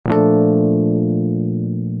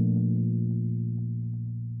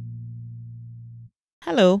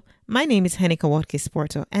Hello, my name is Henika Watkis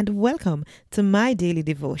Porto, and welcome to My Daily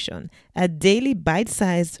Devotion, a daily bite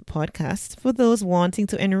sized podcast for those wanting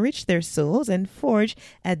to enrich their souls and forge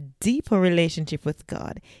a deeper relationship with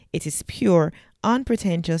God. It is pure,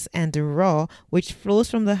 unpretentious, and raw, which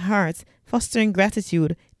flows from the heart, fostering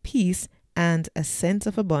gratitude, peace, and a sense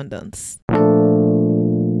of abundance.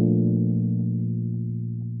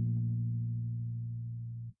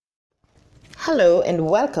 Hello and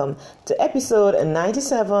welcome to episode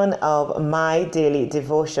 97 of My Daily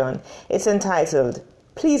Devotion. It's entitled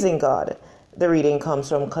Pleasing God. The reading comes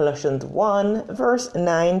from Colossians 1 verse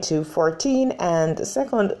 9 to 14 and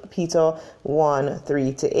 2 Peter 1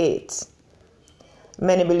 3 to 8.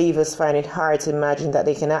 Many believers find it hard to imagine that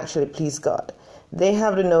they can actually please God. They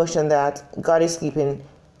have the notion that God is keeping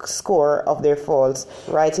score of their faults,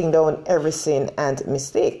 writing down every sin and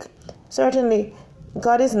mistake. Certainly,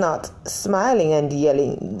 God is not smiling and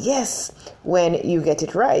yelling, yes, when you get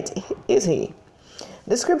it right, is He?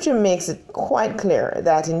 The scripture makes it quite clear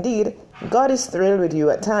that indeed God is thrilled with you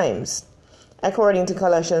at times. According to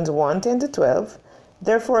Colossians 1 10 to 12,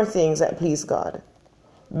 there are four things that please God: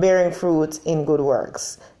 bearing fruit in good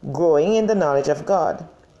works, growing in the knowledge of God,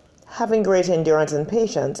 having great endurance and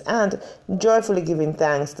patience, and joyfully giving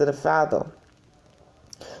thanks to the Father.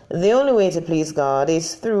 The only way to please God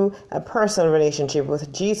is through a personal relationship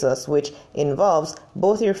with Jesus, which involves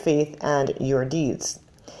both your faith and your deeds.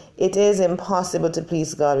 It is impossible to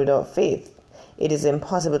please God without faith. It is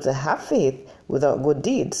impossible to have faith without good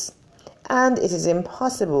deeds. And it is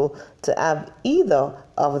impossible to have either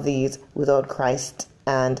of these without Christ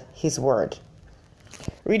and His Word.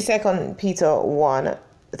 Read 2 Peter 1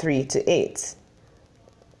 3 to 8.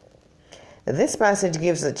 This passage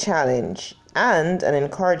gives a challenge and an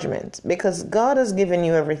encouragement, because God has given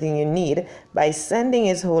you everything you need by sending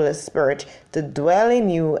His Holy Spirit to dwell in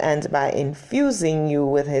you and by infusing you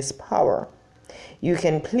with His power. You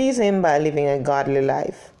can please Him by living a godly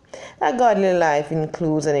life. A godly life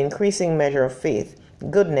includes an increasing measure of faith,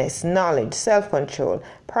 goodness, knowledge, self-control,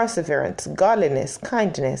 perseverance, godliness,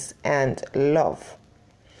 kindness, and love.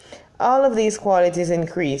 All of these qualities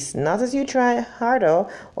increase not as you try harder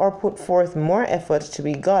or put forth more effort to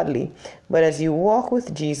be godly, but as you walk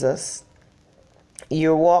with Jesus.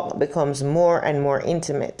 Your walk becomes more and more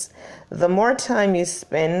intimate. The more time you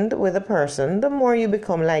spend with a person, the more you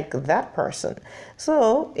become like that person.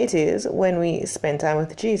 So it is when we spend time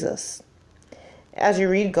with Jesus. As you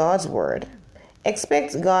read God's Word,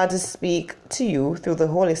 expect God to speak to you through the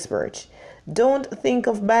Holy Spirit. Don't think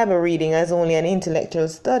of Bible reading as only an intellectual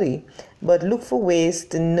study, but look for ways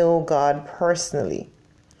to know God personally.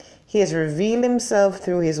 He has revealed Himself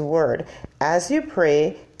through His Word. As you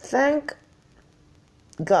pray, thank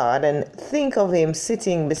God and think of Him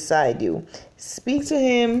sitting beside you. Speak to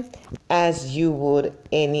Him as you would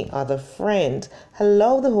any other friend.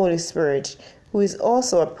 Allow the Holy Spirit, who is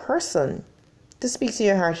also a person, to speak to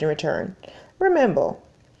your heart in return. Remember,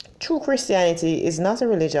 true Christianity is not a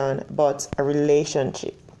religion, but a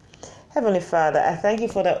relationship. Heavenly Father, I thank You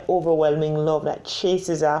for that overwhelming love that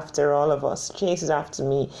chases after all of us, chases after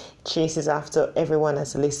me, chases after everyone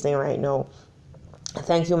that's listening right now. I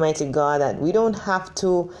thank You, mighty God, that we don't have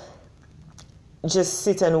to just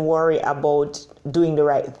sit and worry about doing the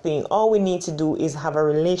right thing. All we need to do is have a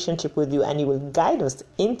relationship with You, and You will guide us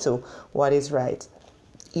into what is right.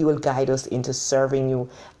 You will guide us into serving You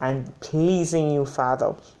and pleasing You,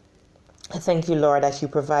 Father. I thank You, Lord, that You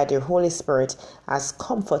provide Your Holy Spirit as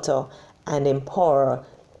comforter and empowerer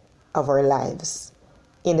of our lives.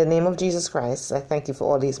 In the name of Jesus Christ, I thank You for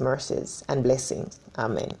all these mercies and blessings.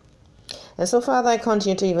 Amen. And so, Father, I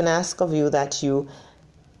continue to even ask of You that You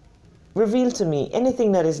reveal to me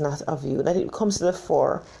anything that is not of You, that it comes to the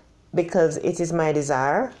fore, because it is my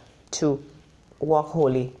desire to walk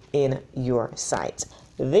holy in Your sight.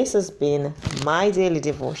 This has been My Daily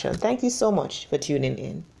Devotion. Thank you so much for tuning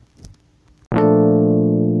in.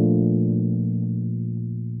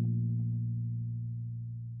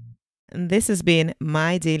 This has been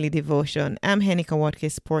My Daily Devotion. I'm Henika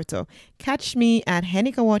Watkis Porto. Catch me at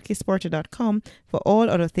henikawatkisporto.com for all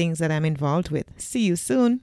other things that I'm involved with. See you soon.